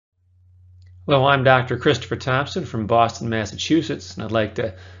Hello, I'm Dr. Christopher Thompson from Boston, Massachusetts, and I'd like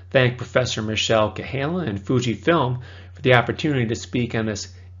to thank Professor Michelle Kahala and Fujifilm for the opportunity to speak on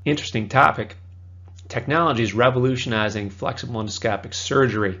this interesting topic. Technology is revolutionizing flexible endoscopic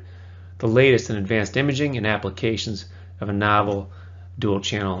surgery, the latest in advanced imaging and applications of a novel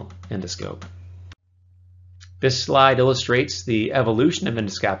dual-channel endoscope. This slide illustrates the evolution of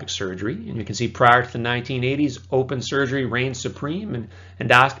endoscopic surgery, and you can see prior to the 1980s, open surgery reigned supreme, and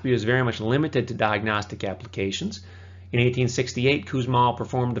endoscopy was very much limited to diagnostic applications. In 1868, Kussmaul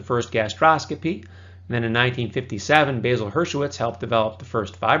performed the first gastroscopy, and then in 1957, Basil Hershowitz helped develop the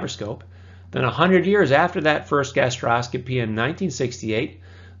first fibroscope. Then 100 years after that first gastroscopy in 1968,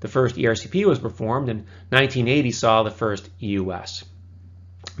 the first ERCP was performed, and 1980 saw the first EUS.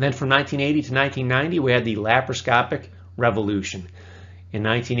 Then from 1980 to 1990, we had the laparoscopic revolution. In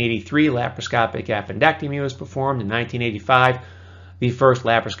 1983, laparoscopic appendectomy was performed. In 1985, the first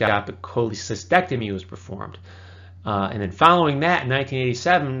laparoscopic cholecystectomy was performed. And then following that, in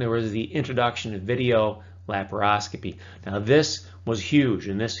 1987, there was the introduction of video laparoscopy. Now this was huge,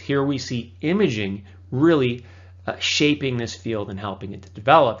 and here we see imaging really shaping this field and helping it to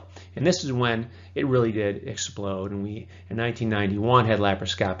develop. And this is when it really did explode. And we, in 1991, had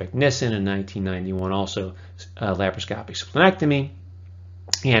laparoscopic Nissen. In 1991, also laparoscopic splenectomy.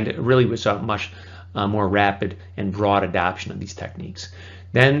 And really we saw much more rapid and broad adoption of these techniques.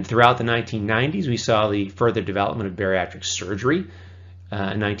 Then throughout the 1990s, we saw the further development of bariatric surgery.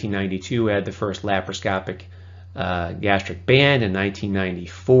 In 1992, we had the first laparoscopic gastric band. In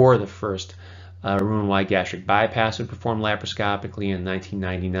 1994, the first Roux-en-Y gastric bypass was performed laparoscopically. In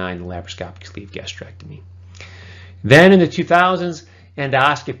 1999, the laparoscopic sleeve gastrectomy. Then in the 2000s,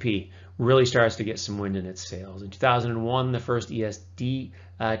 endoscopy really starts to get some wind in its sails. In 2001, the first ESD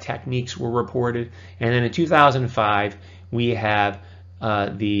techniques were reported, and then in 2005, we have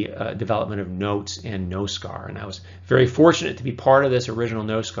the development of NOTES and NOSCAR. And I was very fortunate to be part of this original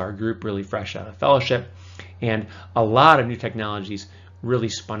NOSCAR group, really fresh out of fellowship, and a lot of new technologies really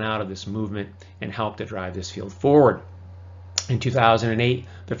spun out of this movement and helped to drive this field forward. In 2008,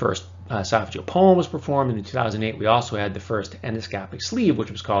 the first esophageal POEM was performed, and in 2008 we also had the first endoscopic sleeve,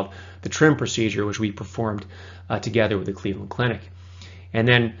 which was called the TRIM procedure, which we performed together with the Cleveland Clinic. And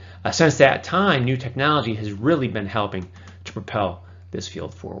then since that time, new technology has really been helping to propel this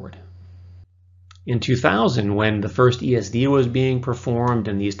field forward. In 2000, when the first ESD was being performed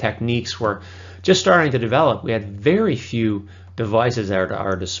and these techniques were just starting to develop, we had very few devices at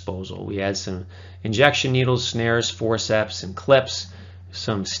our disposal. We had some injection needles, snares, forceps, and clips,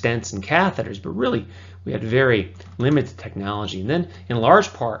 some stents and catheters, but really we had very limited technology. And then in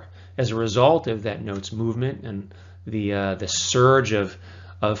large part, as a result of that NOTES movement and the surge of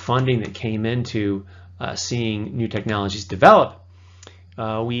funding that came into seeing new technologies develop,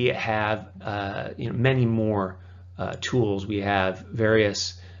 we have many more tools. We have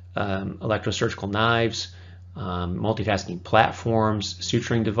various electrosurgical knives, multitasking platforms,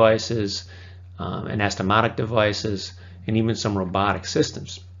 suturing devices, anastomotic devices, and even some robotic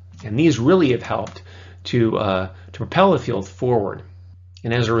systems. And these really have helped to propel the field forward.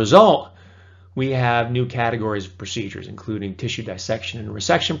 And as a result, we have new categories of procedures, including tissue dissection and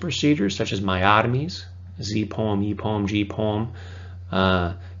resection procedures, such as myotomies, Z-POEM, E-POEM, G-POEM,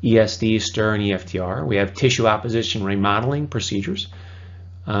 ESD, STIR, and EFTR. We have tissue opposition remodeling procedures,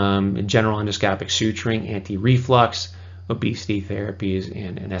 general endoscopic suturing, anti-reflux, obesity therapies,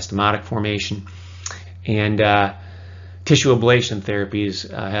 and anastomotic formation. And tissue ablation therapies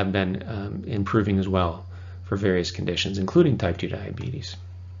have been improving as well for various conditions, including type 2 diabetes.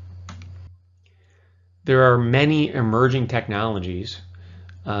 There are many emerging technologies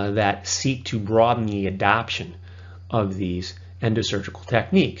that seek to broaden the adoption of these endosurgical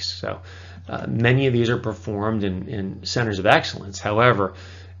techniques. So many of these are performed in centers of excellence. However,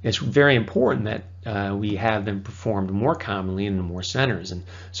 it's very important that we have them performed more commonly in more centers. And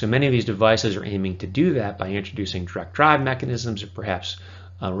so many of these devices are aiming to do that by introducing direct drive mechanisms or perhaps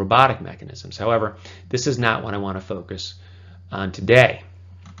robotic mechanisms. However, this is not what I want to focus on today.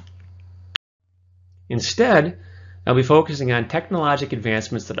 Instead, I'll be focusing on technologic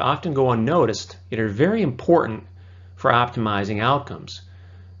advancements that often go unnoticed, yet are very important for optimizing outcomes.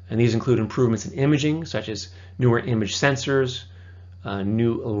 And these include improvements in imaging, such as newer image sensors,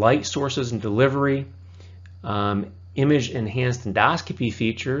 new light sources and delivery, image-enhanced endoscopy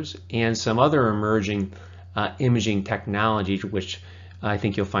features, and some other emerging imaging technologies, which I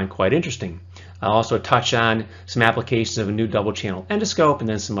think you'll find quite interesting. I'll also touch on some applications of a new double-channel endoscope and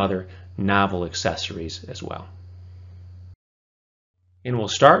then some other novel accessories as well. And we'll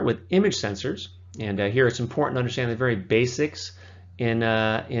start with image sensors. And here it's important to understand the very basics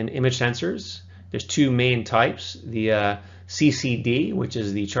in image sensors. There's two main types: the CCD, which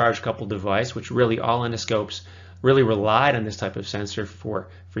is the charge coupled device, which really all endoscopes really relied on this type of sensor for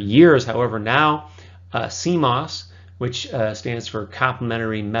years. However, now CMOS, which stands for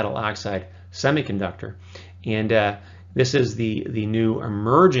complementary metal oxide semiconductor, and this is the new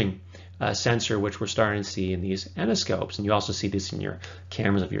emerging sensor which we're starting to see in these endoscopes, and you also see this in your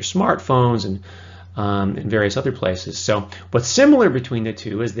cameras of your smartphones and in various other places. So what's similar between the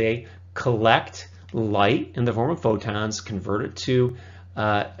two is they collect light in the form of photons, convert it to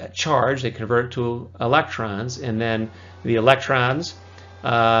charge, they convert it to electrons, and then the electrons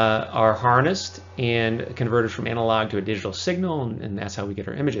are harnessed and converted from analog to a digital signal, and that's how we get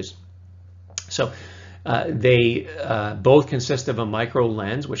our images. So they both consist of a micro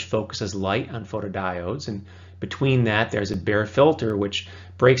lens which focuses light on photodiodes, and between that there's a bare filter which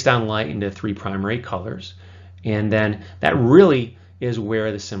breaks down light into three primary colors, and then that really is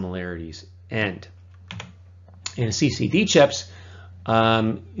where the similarities end. In CCD chips,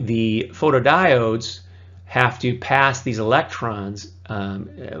 the photodiodes have to pass these electrons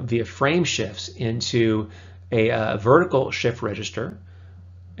via frame shifts into a vertical shift register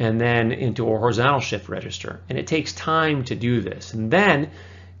and then into a horizontal shift register. And it takes time to do this. And then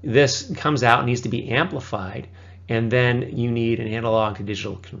this comes out and needs to be amplified, and then you need an analog to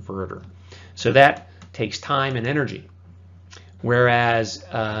digital converter. So that takes time and energy. Whereas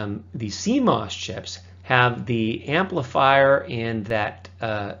the CMOS chips have the amplifier and that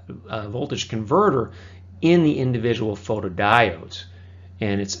voltage converter in the individual photodiodes.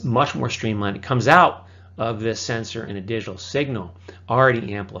 And it's much more streamlined. It comes out of this sensor in a digital signal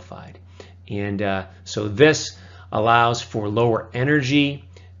already amplified. And so this allows for lower energy,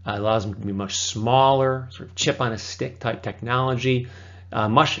 allows them to be much smaller, sort of chip on a stick type technology,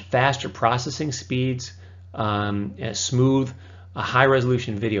 much faster processing speeds, smooth, high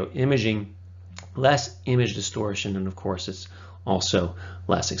resolution video imaging, less image distortion, and of course it's also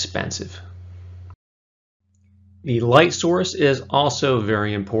less expensive. The light source is also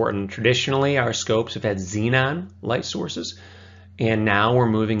very important. Traditionally, our scopes have had xenon light sources, and now we're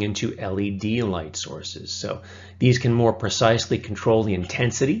moving into LED light sources. So these can more precisely control the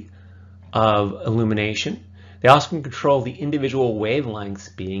intensity of illumination. They also can control the individual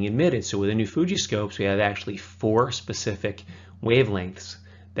wavelengths being emitted. So with the new Fuji scopes, we have actually 4 specific wavelengths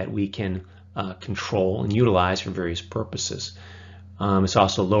that we can control and utilize for various purposes. It's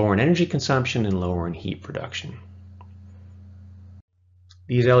also lower in energy consumption and lower in heat production.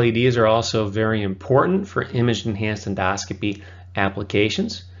 These LEDs are also very important for image-enhanced endoscopy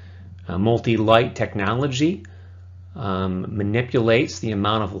applications. Multi-light technology manipulates the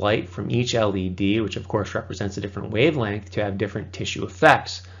amount of light from each LED, which of course represents a different wavelength, to have different tissue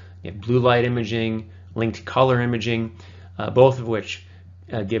effects. You have blue light imaging, linked color imaging, both of which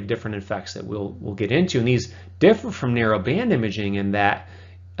give different effects that we'll get into. And these differ from narrow band imaging in that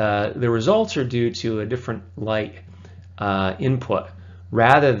the results are due to a different light input,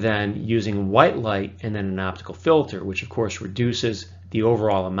 rather than using white light and then an optical filter, which of course reduces the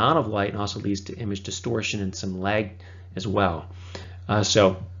overall amount of light and also leads to image distortion and some lag as well.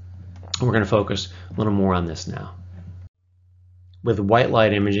 So we're going to focus a little more on this now. With white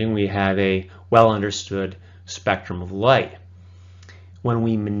light imaging, we have a well understood spectrum of light. When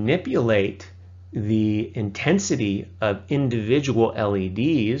we manipulate the intensity of individual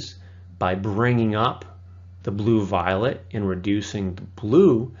LEDs by bringing up the blue violet and reducing the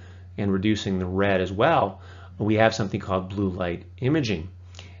blue and reducing the red as well, we have something called blue light imaging.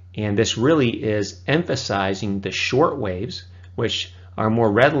 And this really is emphasizing the short waves, which are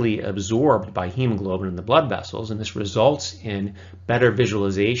more readily absorbed by hemoglobin in the blood vessels, and this results in better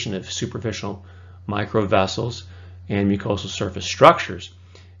visualization of superficial microvessels and mucosal surface structures,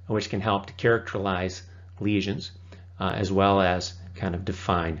 which can help to characterize lesions as well as kind of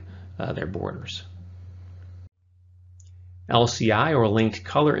define their borders. LCI, or linked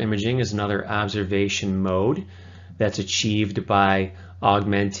color imaging, is another observation mode that's achieved by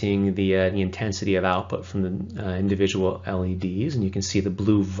augmenting the intensity of output from the individual LEDs. And you can see the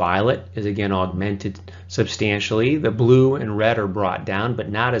blue-violet is again augmented substantially. The blue and red are brought down, but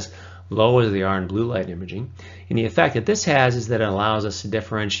not as low as they are in blue light imaging. And the effect that this has is that it allows us to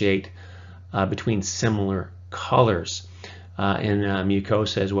differentiate between similar colors in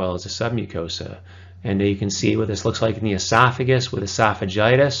mucosa as well as the submucosa. And you can see what this looks like in the esophagus with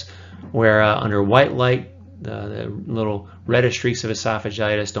esophagitis, where under white light, the little reddish streaks of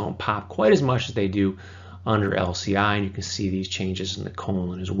esophagitis don't pop quite as much as they do under LCI, and you can see these changes in the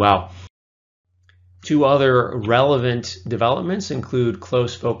colon as well. 2 other relevant developments include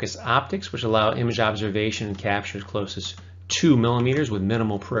close focus optics, which allow image observation and capture as close as 2 millimeters with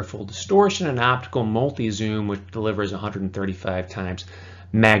minimal peripheral distortion, and optical multi-zoom, which delivers 135 times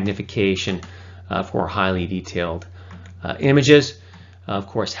magnification for highly detailed images. Of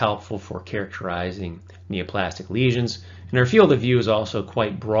course, helpful for characterizing neoplastic lesions. And our field of view is also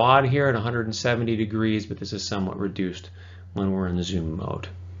quite broad here at 170 degrees, but this is somewhat reduced when we're in the zoom mode.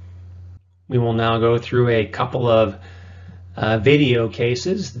 We will now go through a couple of video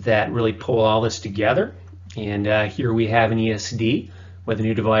cases that really pull all this together. And here we have an ESD with a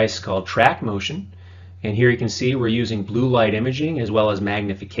new device called Track Motion. And here you can see we're using blue light imaging as well as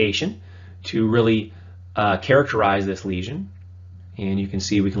magnification to really characterize this lesion. And you can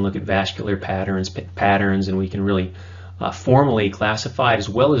see we can look at vascular patterns, and we can really formally classify it, as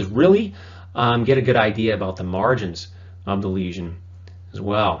well as really get a good idea about the margins of the lesion as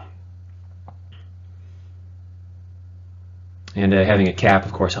well. And having a cap,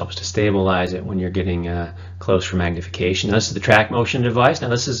 of course, helps to stabilize it when you're getting close for magnification. Now, this is the Track Motion device. Now,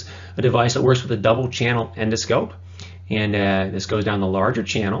 this is a device that works with a double channel endoscope. And this goes down the larger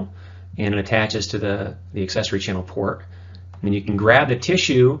channel, and it attaches to the accessory channel port. And then you can grab the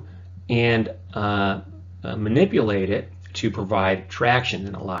tissue and manipulate it to provide traction,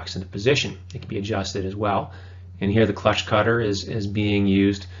 and it locks into position. It can be adjusted as well. And here the clutch cutter is being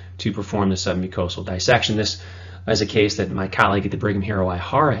used to perform the submucosal dissection. This is a case that my colleague at the Brigham Hero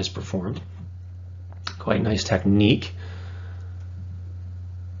Ihara has performed. Quite nice technique.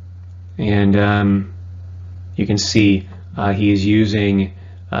 And you can see he is using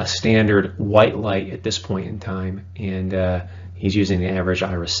standard white light at this point in time, and he's using the average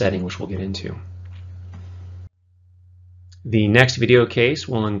iris setting, which we'll get into. The next video case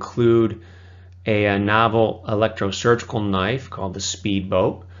will include a novel electrosurgical knife called the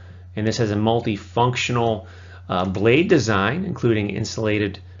Speedboat, and this has a multifunctional blade design, including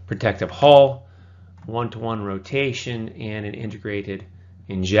insulated protective hull, one-to-one rotation, and an integrated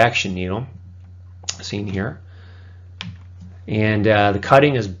injection needle, seen here. And the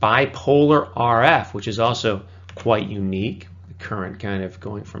cutting is bipolar RF, which is also quite unique. The current kind of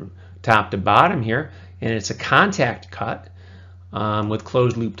going from top to bottom here, and it's a contact cut with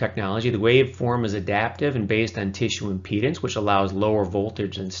closed loop technology. The waveform is adaptive and based on tissue impedance, which allows lower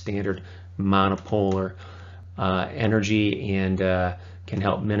voltage than standard monopolar energy, and can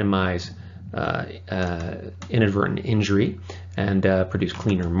help minimize inadvertent injury and produce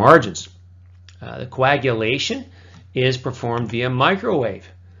cleaner margins. The coagulation is performed via microwave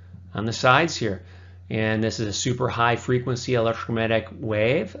on the sides here, and this is a super high frequency electromagnetic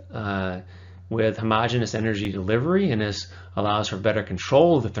wave with homogeneous energy delivery, and this allows for better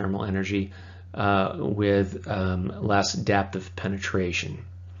control of the thermal energy with less depth of penetration.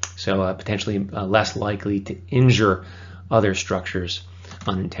 So potentially less likely to injure other structures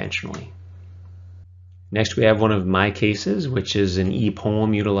unintentionally. Next, we have one of my cases, which is an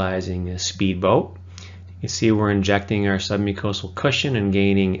E-poem utilizing a Speedboat. You can see we're injecting our submucosal cushion and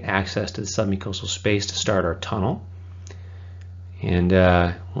gaining access to the submucosal space to start our tunnel. And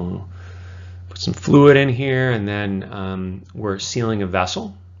we'll put some fluid in here, and then we're sealing a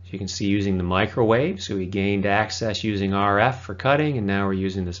vessel. You can see using the microwave, so we gained access using RF for cutting, and now we're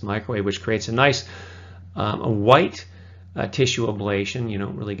using this microwave, which creates a nice a white tissue ablation. You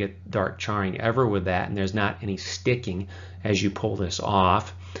don't really get dark charring ever with that, and there's not any sticking as you pull this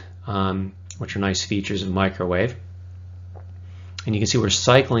off, which are nice features of microwave. And you can see we're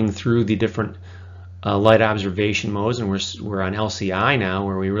cycling through the different light observation modes, and we're on LCI now,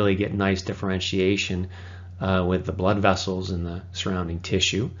 where we really get nice differentiation with the blood vessels and the surrounding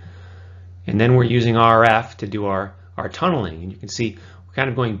tissue. And then we're using RF to do our tunneling. And you can see we're kind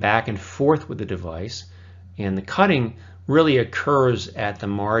of going back and forth with the device. And the cutting really occurs at the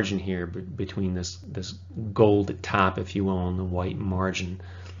margin here between this gold top, if you will, and the white margin,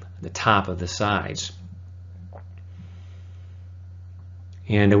 the top of the sides.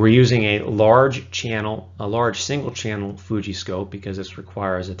 And we're using a large single channel Fuji scope, because this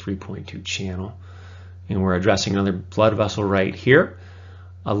requires a 3.2 channel. And we're addressing another blood vessel right here.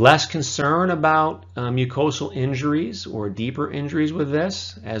 Less concern about mucosal injuries or deeper injuries with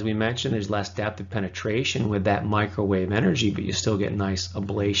this. As we mentioned, there's less depth of penetration with that microwave energy, but you still get nice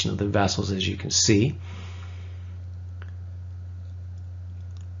ablation of the vessels, as you can see.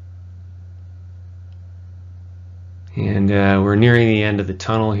 And we're nearing the end of the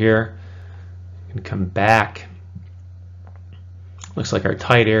tunnel here. And come back. Looks like our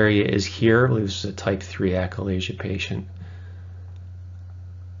tight area is here. I believe this is a type 3 achalasia patient.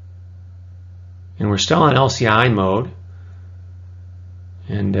 And we're still on LCI mode.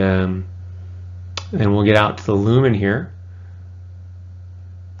 And then we'll get out to the lumen here.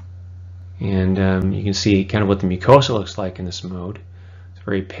 And you can see kind of what the mucosa looks like in this mode. It's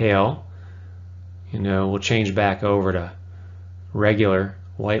very pale. And we'll change back over to regular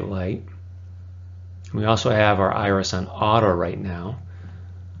white light. We also have our iris on auto right now.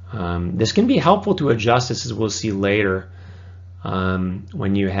 This can be helpful to adjust this, as we'll see later,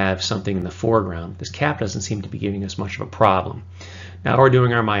 when you have something in the foreground. This cap doesn't seem to be giving us much of a problem. Now we're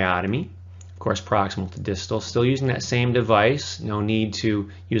doing our myotomy, of course proximal to distal, still using that same device, no need to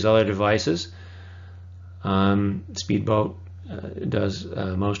use other devices. Speedboat does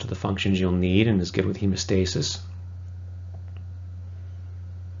most of the functions you'll need and is good with hemostasis.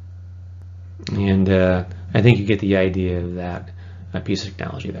 And I think you get the idea of that piece of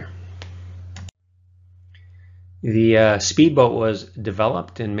technology there. The Speedboat was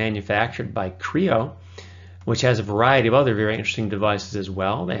developed and manufactured by Creo, which has a variety of other very interesting devices as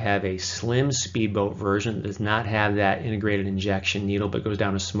well. They have a slim Speedboat version that does not have that integrated injection needle but goes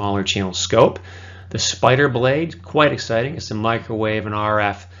down a smaller channel scope. The Spider Blade, quite exciting. It's a microwave and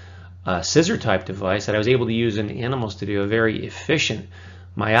RF scissor type device that I was able to use in animals to do a very efficient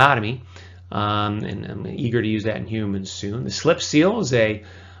myotomy. And I'm eager to use that in humans soon. The Slip Seal is a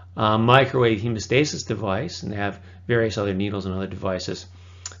microwave hemostasis device, and they have various other needles and other devices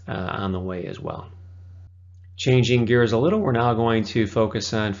on the way as well. Changing gears a little, we're now going to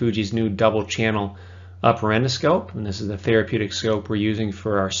focus on Fuji's new double channel upper endoscope, and this is the therapeutic scope we're using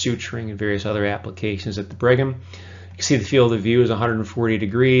for our suturing and various other applications at the Brigham. You can see the field of view is 140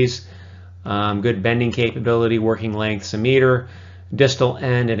 degrees, good bending capability, working length's a meter. Distal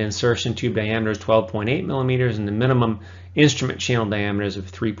end and insertion tube diameter is 12.8 millimeters, and the minimum instrument channel diameters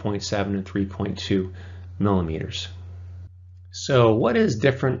of 3.7 and 3.2 millimeters. So what is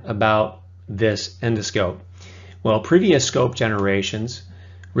different about this endoscope? Well, previous scope generations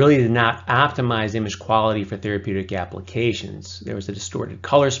really did not optimize image quality for therapeutic applications. There was a distorted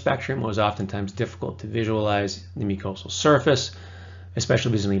color spectrum. It was oftentimes difficult to visualize the mucosal surface,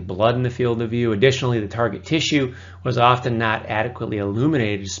 especially because there's blood in the field of view. Additionally, the target tissue was often not adequately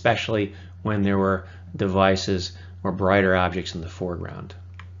illuminated, especially when there were devices or brighter objects in the foreground.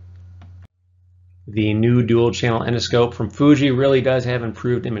 The new dual channel endoscope from Fuji really does have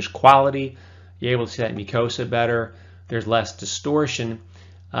improved image quality. You're able to see that mucosa better. There's less distortion.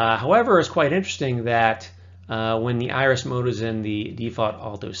 However, it's quite interesting that when the iris mode is in the default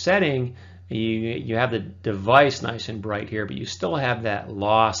alto setting, you have the device nice and bright here, but you still have that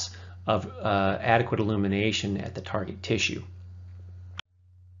loss of adequate illumination at the target tissue.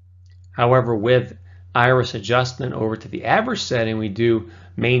 However, with iris adjustment over to the average setting, we do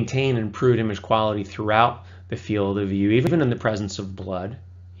maintain improved image quality throughout the field of view, even in the presence of blood.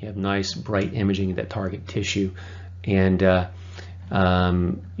 You have nice bright imaging of that target tissue, and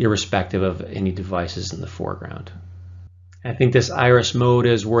irrespective of any devices in the foreground. I think this iris mode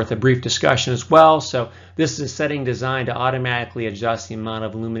is worth a brief discussion as well. So this is a setting designed to automatically adjust the amount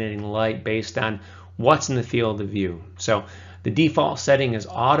of illuminating light based on what's in the field of view. So the default setting is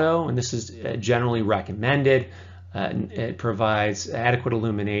auto, and this is generally recommended. It provides adequate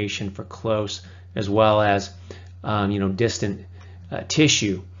illumination for close as well as distant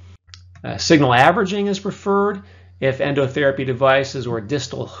tissue. Signal averaging is preferred if endotherapy devices or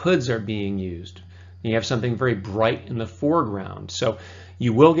distal hoods are being used. You have something very bright in the foreground. So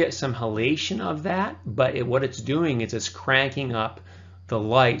you will get some halation of that, but what it's doing is it's cranking up the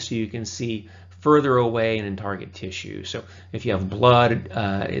light so you can see further away and in target tissue. So if you have blood,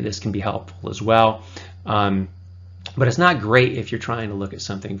 this can be helpful as well. But it's not great if you're trying to look at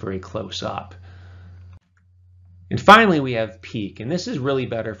something very close up. And finally, we have peak, and this is really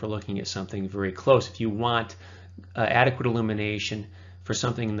better for looking at something very close. If you want adequate illumination for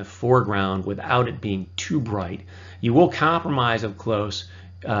something in the foreground without it being too bright, you will compromise up close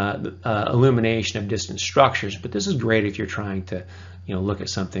illumination of distant structures, but this is great if you're trying to look at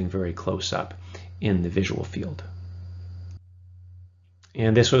something very close up in the visual field.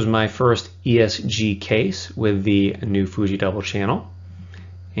 And this was my first ESG case with the new Fuji double channel,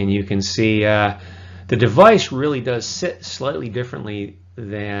 and you can see the device really does sit slightly differently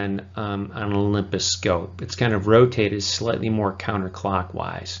than on an Olympus scope. It's kind of rotated slightly more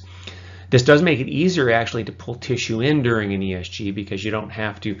counterclockwise. This does make it easier actually to pull tissue in during an ESG because you don't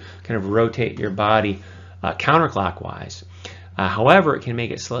have to kind of rotate your body counterclockwise. However, it can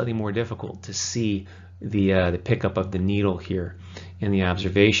make it slightly more difficult to see the pickup of the needle here in the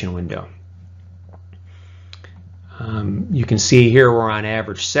observation window. You can see here we're on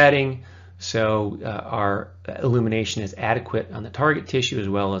average setting. So our illumination is adequate on the target tissue as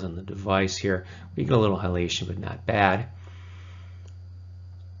well as on the device here. We get a little halation, but not bad.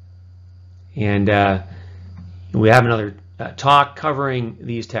 And we have another talk covering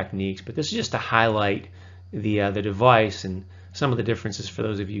these techniques, but this is just to highlight the device and some of the differences for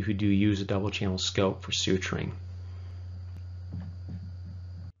those of you who do use a double channel scope for suturing.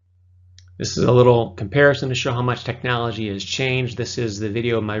 This is a little comparison to show how much technology has changed. This is the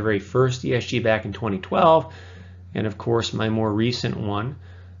video of my very first ESG back in 2012, and of course my more recent one.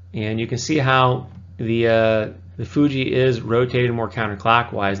 And you can see how the Fuji is rotated more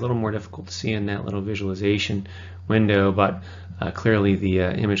counterclockwise, a little more difficult to see in that little visualization window, but clearly the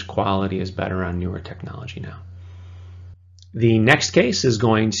image quality is better on newer technology now. The next case is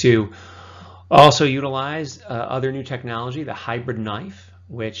going to also utilize other new technology, the hybrid knife,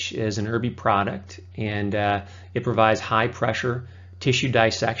 which is an Irby product, and it provides high pressure tissue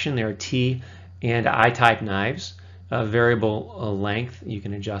dissection. There are T and I-type knives, variable length. You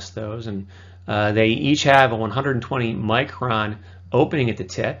can adjust those, and they each have a 120 micron opening at the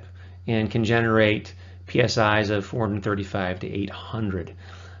tip and can generate PSIs of 435 to 800,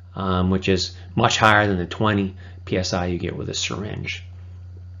 which is much higher than the 20 PSI you get with a syringe.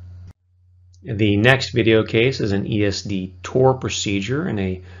 The next video case is an ESD TOR procedure in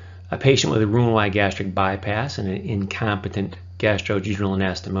a patient with a Roux-en-Y gastric bypass and an incompetent gastroduodenal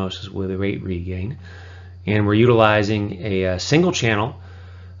anastomosis with a weight regain. And we're utilizing a single channel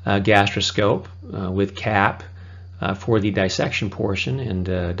gastroscope with cap for the dissection portion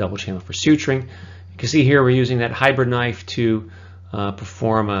and double channel for suturing. You can see here we're using that hybrid knife to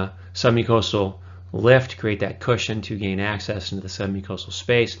perform a submucosal lift to create that cushion to gain access into the submucosal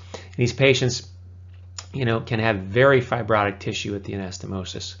space. And these patients, can have very fibrotic tissue at the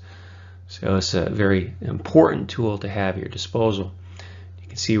anastomosis. So it's a very important tool to have at your disposal. You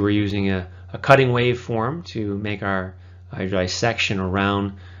can see we're using a cutting waveform to make our dissection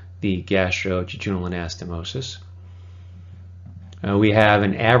around the gastroduodenal anastomosis. We have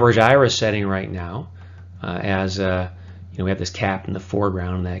an average iris setting right now, as we have this cap in the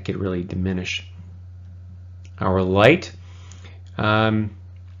foreground, and that could really diminish our light. We're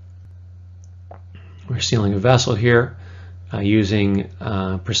sealing a vessel here using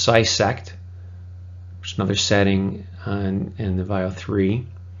precise sect, which is another setting in the Vio 3.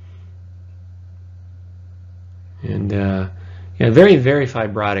 And very, very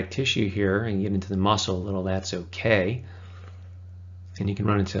fibrotic tissue here, and you get into the muscle a little, that's okay. And you can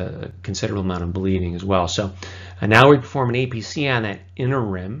run into a considerable amount of bleeding as well. So now we perform an APC on that inner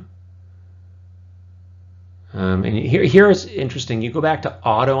rim. And here it's interesting. You go back to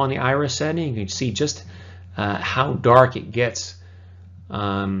auto on the iris setting, you can see just how dark it gets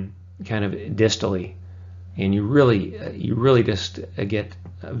kind of distally. And you really just get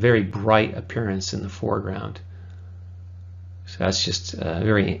a very bright appearance in the foreground. So that's just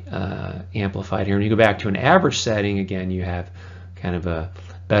very amplified here. When you go back to an average setting, again, you have kind of a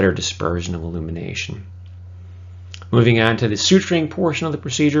better dispersion of illumination. Moving on to the suturing portion of the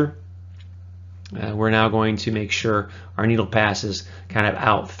procedure, we're now going to make sure our needle passes kind of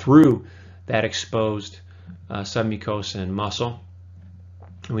out through that exposed submucosa and muscle.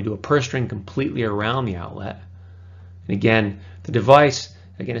 And we do a purse string completely around the outlet. And again, the device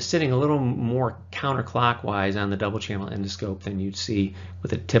is sitting a little more counterclockwise on the double channel endoscope than you'd see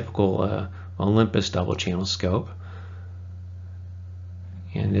with a typical Olympus double channel scope.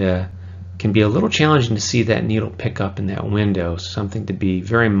 And can be a little challenging to see that needle pick up in that window. Something to be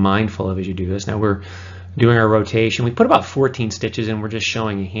very mindful of as you do this. Now we're doing our rotation. We put about 14 stitches in. We're just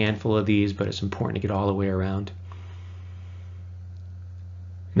showing a handful of these, but it's important to get all the way around.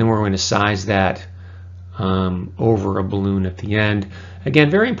 And then we're going to size that over a balloon at the end. Again,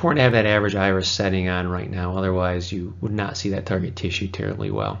 very important to have that average iris setting on right now, otherwise you would not see that target tissue terribly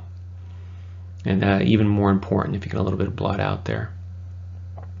well. And even more important if you get a little bit of blood out there.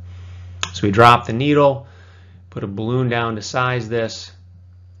 So we drop the needle, put a balloon down to size this,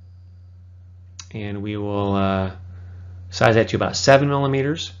 and we will size that to about 7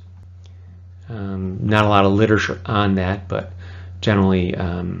 millimeters. Not a lot of literature on that, but generally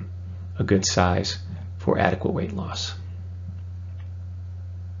a good size for adequate weight loss.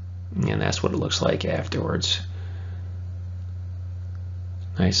 And that's what it looks like afterwards.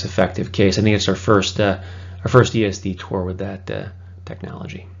 Nice, effective case. I think it's our first ESD TOR with that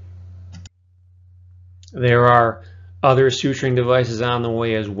technology. There are other suturing devices on the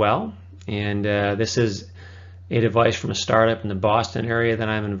way as well, and this is a device from a startup in the Boston area that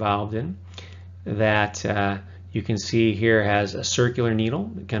I'm involved in that you can see here has a circular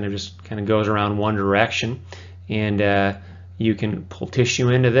needle. It kind of goes around one direction, and you can pull tissue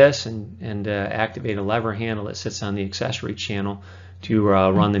into this and activate a lever handle that sits on the accessory channel to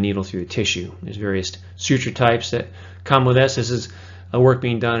run the needle through the tissue. There's various suture types that come with this. This is work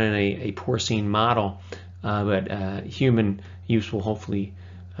being done in a porcine model but human use will hopefully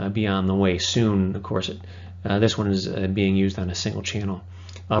be on the way soon. Of course, this one is being used on a single channel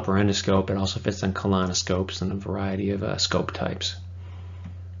upper endoscope. It also fits on colonoscopes and a variety of scope types.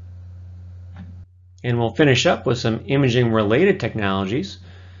 And we'll finish up with some imaging related technologies.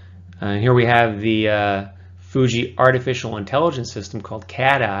 Here we have the Fuji artificial intelligence system called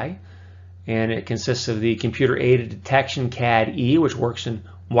CAD-EYE, and it consists of the computer aided detection CAD-E, which works in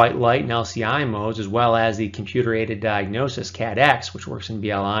white light and LCI modes, as well as the computer aided diagnosis CAD-X, which works in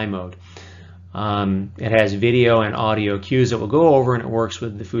BLI mode. It has video and audio cues that we'll go over, and it works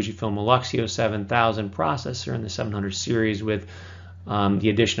with the Fujifilm Luxio 7000 processor and the 700 series with the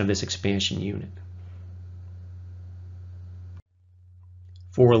addition of this expansion unit.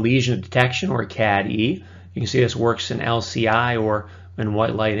 For lesion detection, or CAD-E, you can see this works in LCI or in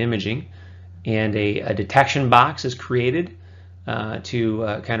white light imaging, and a detection box is created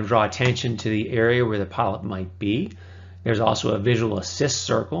to kind of draw attention to the area where the polyp might be. There's also a visual assist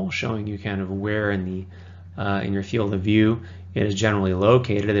circle showing you kind of where in your field of view it is generally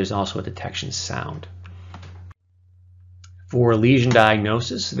located. There's also a detection sound. For lesion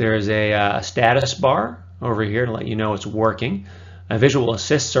diagnosis, there's a status bar over here to let you know it's working. A visual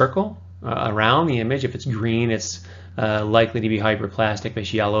assist circle around the image. If it's green, it's likely to be hyperplastic. If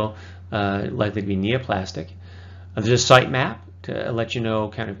it's yellow, likely to be neoplastic. There's a site map to let you know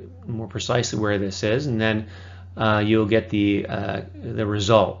kind of more precisely where this is, and then you'll get the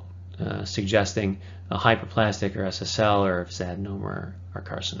result suggesting a hyperplastic or SSL or if it's adenoma or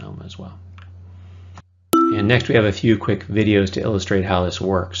carcinoma as well. And next we have a few quick videos to illustrate how this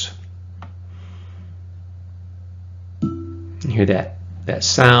works. You hear that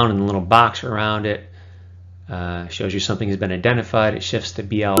sound and the little box around it shows you something has been identified. It shifts to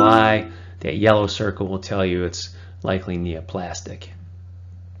BLI. That yellow circle will tell you it's likely neoplastic.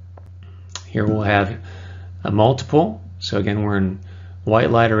 Here we'll have a multiple. So again, we're in white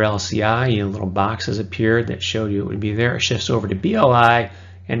light or LCI. A little box has appeared that showed you it would be there. It shifts over to BLI,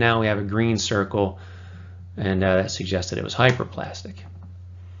 and now we have a green circle, and that suggested it was hyperplastic.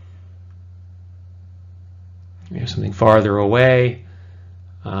 We have something farther away,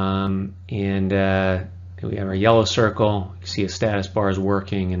 and we have our yellow circle. You can see a status bar is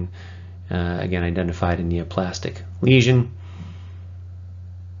working, and again identified a neoplastic lesion.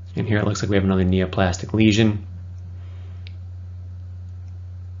 And here it looks like we have another neoplastic lesion.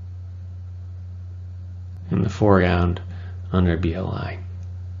 In the foreground under BLI.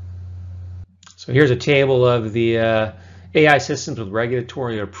 So here's a table of the AI systems with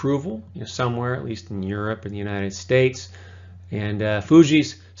regulatory approval, somewhere, at least in Europe and the United States. And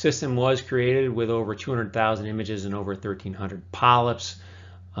Fuji's system was created with over 200,000 images and over 1,300 polyps.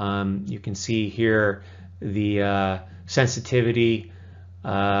 You can see here the sensitivity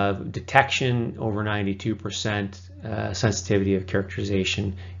detection over 92%, sensitivity of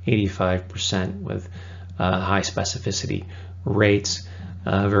characterization 85% with high specificity rates,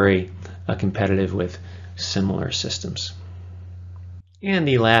 very competitive with similar systems. And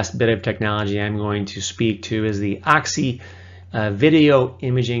the last bit of technology I'm going to speak to is the Oxy video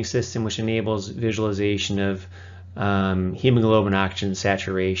imaging system, which enables visualization of hemoglobin oxygen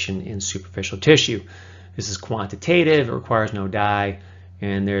saturation in superficial tissue. This is quantitative, it requires no dye,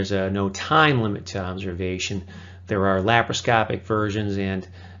 and there's no time limit to observation. There are laparoscopic versions and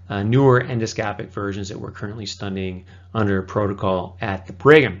newer endoscopic versions that we're currently studying under protocol at the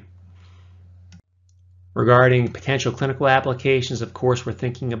Brigham. Regarding potential clinical applications, of course, we're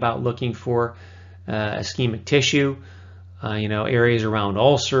thinking about looking for ischemic tissue, areas around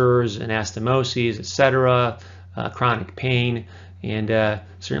ulcers, anastomoses, etc., chronic pain, and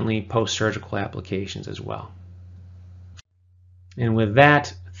certainly post-surgical applications as well. And with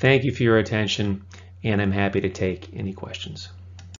that, thank you for your attention, and I'm happy to take any questions.